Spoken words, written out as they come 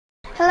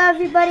Hello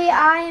everybody,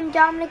 I am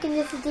Dominic and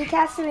this is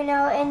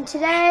DeCastorino, and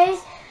today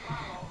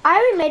I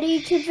already made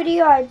a YouTube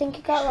video. I think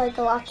it got like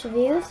a lot of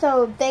views,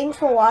 so thanks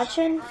for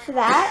watching for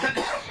that.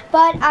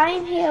 But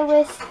I'm here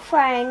with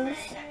friends.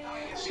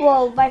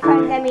 Well, by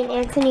friends I mean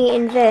Anthony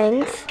and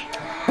Vince.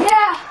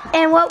 Yeah.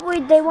 And what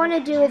they want to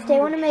do is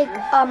they want to make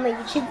a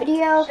YouTube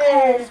video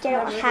because they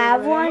don't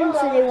have one,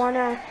 so they want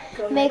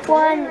to make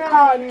one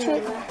called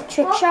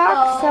Trick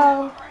Shock.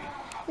 So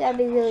that'd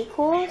be really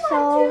cool.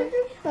 So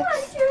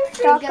let's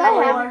start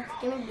going.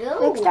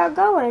 Let's start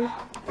going.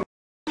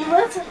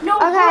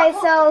 Okay,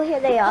 so here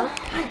they are.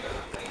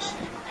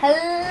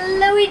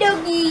 Hello,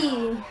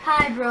 doggy.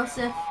 Hi,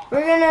 Broseph.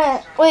 We're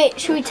gonna wait.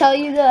 Should we tell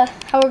you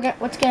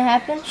what's gonna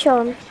happen?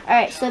 Show them. All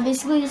right. So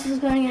basically, this is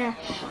gonna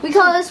we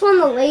call this one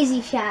the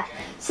lazy shot.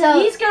 So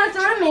He's gonna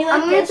throw to me.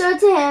 Like I'm gonna throw it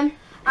to him.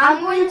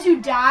 I'm going to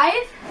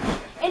dive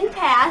and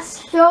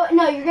pass. No,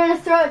 you're gonna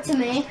throw it to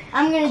me.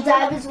 I'm gonna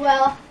dive as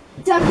well.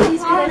 He's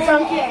gonna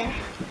dunk it.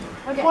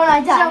 Okay. When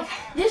I dive. So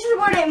this is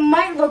what it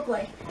might look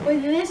like.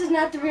 But this is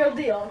not the real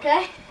deal.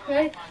 Okay.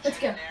 Ready? Let's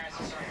go.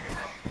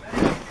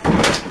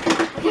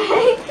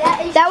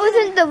 That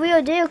wasn't the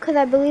real deal because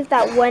I believe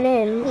that went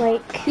in.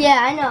 Like, Yeah,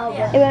 I know.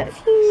 Yeah. But it went.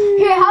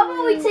 here, how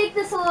about we take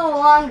this a little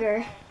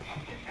longer?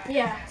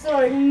 Yeah.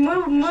 So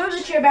move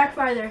the chair back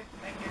farther.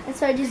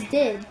 That's what I just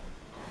did.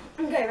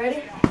 Okay.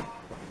 Ready?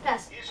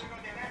 Pass.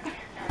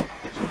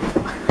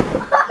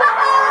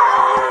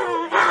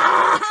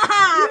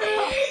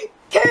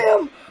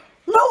 Cam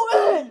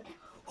Newton.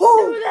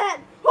 Do that.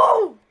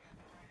 Oh,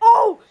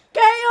 oh,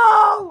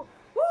 KO.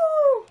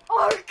 Woo,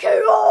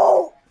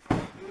 RKO.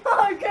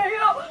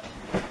 RKO.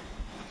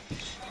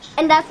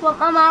 And that's what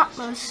my mama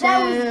That was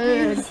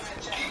said. good.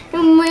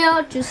 And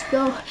we'll just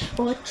go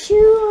what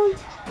you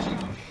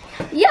want.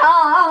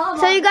 Yeah.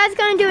 So you guys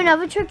gonna do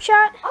another trick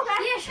shot?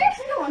 Okay. Yeah. Sure.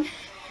 Keep going.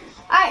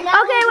 Alright,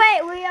 now Okay,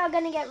 wait. We are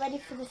gonna get ready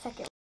for the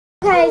second.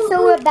 Okay,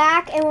 so we're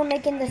back and we're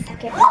making the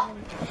second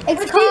one.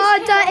 It's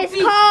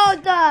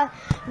called the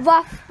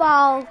rough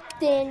ball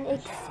thing.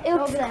 It's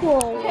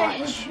cool.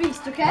 Okay. It's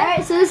beast. Okay.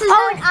 Alright, so this is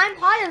Oh, and I'm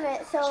part of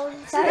it, so.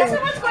 So this is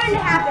what's going to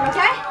happen.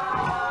 Okay.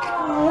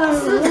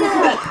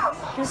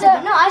 so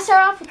no, I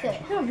start off with it.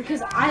 No,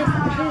 because I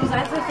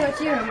throw it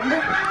to you. Remember?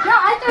 No,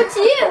 I throw it to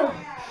you.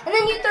 And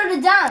then you throw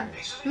it down.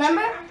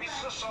 Remember?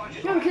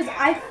 No, because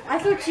I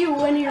throw it to you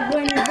when you're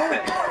bowling.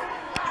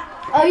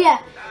 Oh yeah.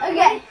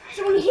 Okay.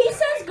 So when he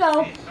says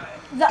go,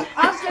 the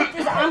object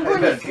is I'm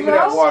going to Give me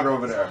that throw water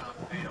over there.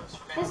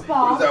 this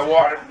ball. Where's that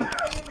water?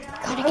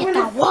 Gotta get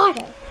that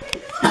water.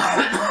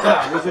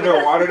 Isn't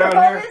there water down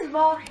Throw here? this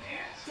ball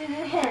to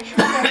him.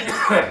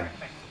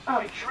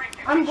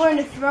 I'm going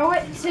to throw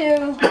it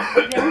to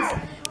Vince,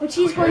 which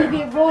he's going to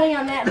be rolling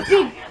on that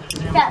big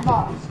fat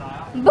ball.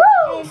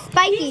 Woo!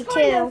 Spiky He's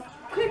going too. to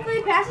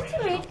quickly pass it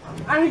to me.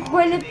 I'm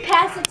going to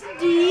pass it to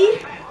D,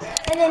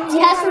 and then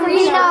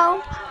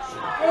Castorino.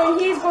 and then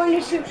he's going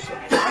to shoot.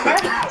 Okay?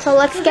 So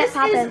let's So get this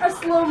popping. is a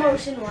slow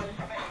motion one.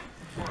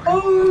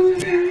 Oh,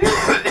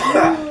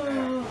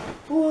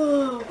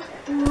 whoa,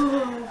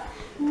 whoa,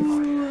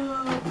 whoa.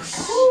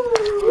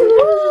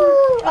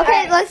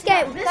 Okay, let's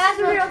get. This is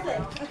the real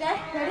thing. Okay,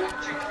 ready?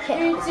 3,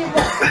 2,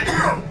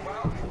 1.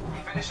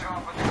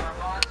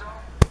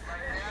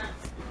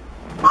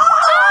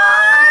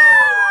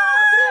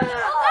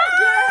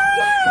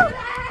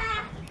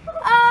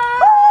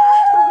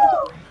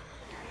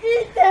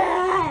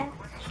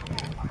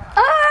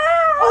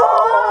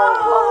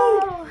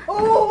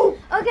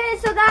 Okay,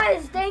 so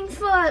guys, thanks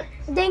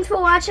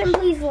for watching.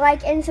 Please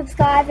like and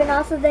subscribe, and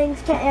also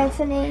thanks to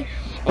Anthony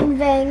and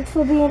Vince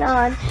for being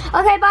on.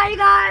 Okay, bye you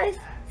guys.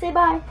 Say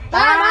bye.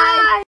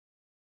 Bye.